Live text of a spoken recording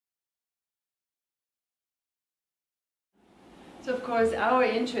So of course our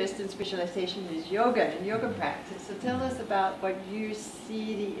interest and specialization is yoga and yoga practice. So tell us about what you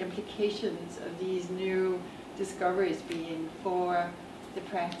see the implications of these new discoveries being for the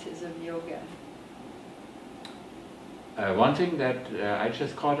practice of yoga. One thing that I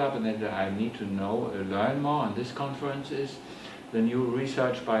just caught up and that I need to learn more on this conference is the new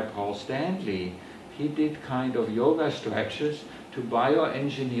research by Paul Stanley. He did kind of yoga stretches to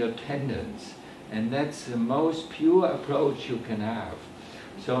bioengineer tendons. And that's the most pure approach you can have.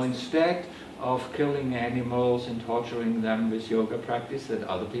 So instead of killing animals and torturing them with yoga practice that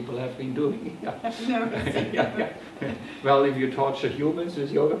other people have been doing. Well, if you torture humans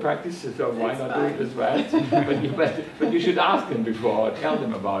with yoga practice, so why not do it as well? but you should ask them before or tell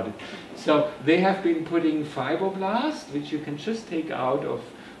them about it. So they have been putting fibroblasts, which you can just take out of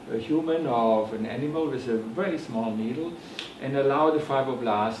a human or of an animal with a very small needle, and allow the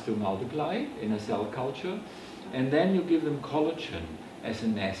fibroblasts to multiply in a cell culture, and then you give them collagen as a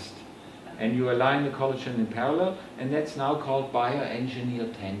nest, and you align the collagen in parallel, and that's now called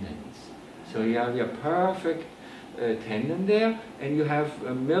bioengineered tendons. So you have your perfect tendon there, and you have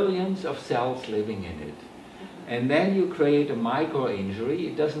millions of cells living in it. And then you create a micro-injury.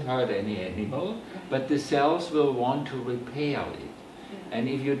 It doesn't hurt any animal, but the cells will want to repair it. And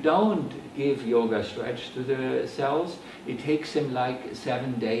if you don't give yoga stretch to the cells, it takes them like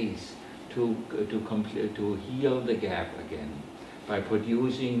 7 days to heal the gap again by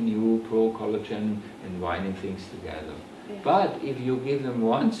producing new pro-collagen and winding things together. Yeah. But if you give them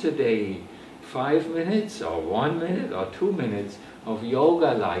once a day 5 minutes or 1 minute or 2 minutes of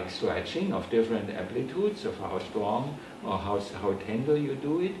yoga-like stretching of different amplitudes of how strong or how tender you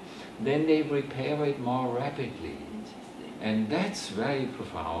do it, then they repair it more rapidly. And that's very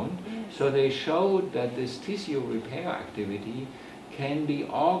profound. Yes. So they showed that this tissue repair activity can be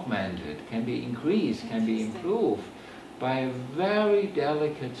augmented, can be increased, can be improved by very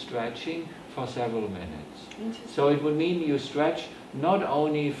delicate stretching for several minutes. So it would mean you stretch not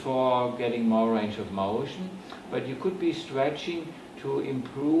only for getting more range of motion, but you could be stretching to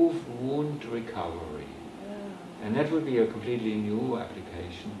improve wound recovery. Yeah. And that would be a completely new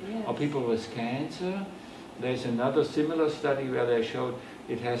application. Yes. Or people with cancer. There's another similar study where they showed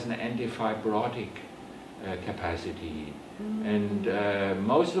it has an antifibrotic capacity. And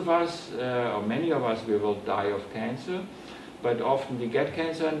most of us, or many of us, we will die of cancer, but often we get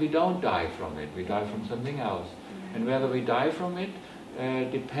cancer and we don't die from it. We die from something else. And whether we die from it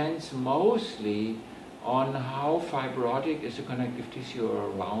depends mostly on how fibrotic is the connective tissue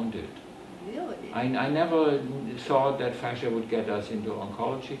around it. Really? I never thought that fascia would get us into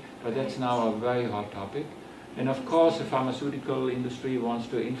oncology, but that's now a very hot topic. And of course the pharmaceutical industry wants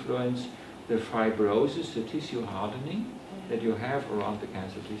to influence the fibrosis, the tissue hardening that you have around the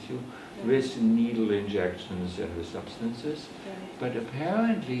cancer tissue with needle injections and with substances. But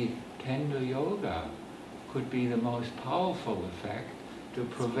apparently tender yoga could be the most powerful effect to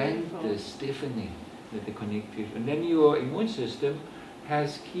prevent the stiffening of the connective. And then your immune system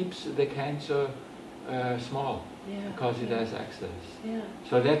keeps the cancer small. Because it has access.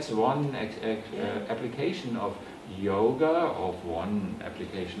 So that's one application of yoga,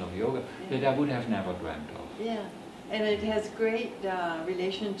 that I would have never dreamt of. Yeah, and it has great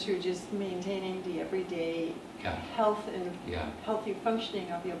relation to just maintaining the everyday health and healthy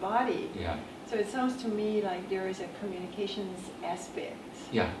functioning of your body. So it sounds to me like there is a communications aspect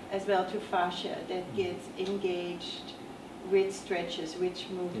as well to fascia that gets engaged with stretches, with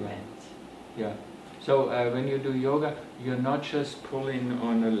movement. So when you do yoga, you're not just pulling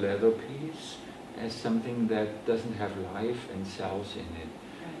on a leather piece as something that doesn't have life and cells in it.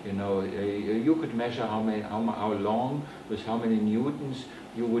 You know, you could measure how long, with how many newtons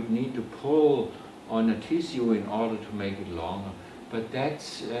you would need to pull on a tissue in order to make it longer. But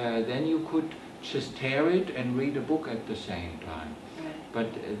that's then you could just tear it and read a book at the same time. But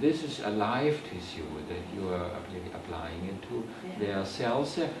this is a live tissue that you are applying it to. There are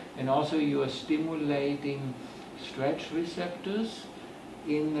cells there, and also you are stimulating stretch receptors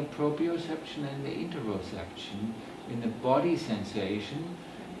in the proprioception and the interoception, in the body sensation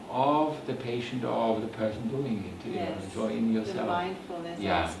of the patient or of the person doing it. So in yourself. The mindfulness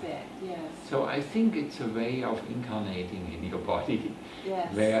aspect, So I think it's a way of incarnating in your body,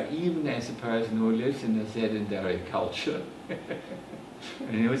 where even as a person who lives in a sedentary culture,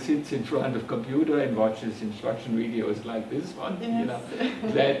 and who sits in front of a computer and watches instruction videos like this one, you know,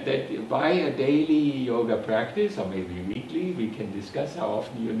 that by a daily yoga practice, or maybe weekly, we can discuss how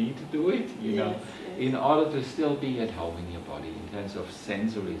often you need to do it, you know, in order to still be at home in your body in terms of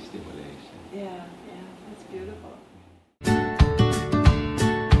sensory stimulation. Yeah, that's beautiful.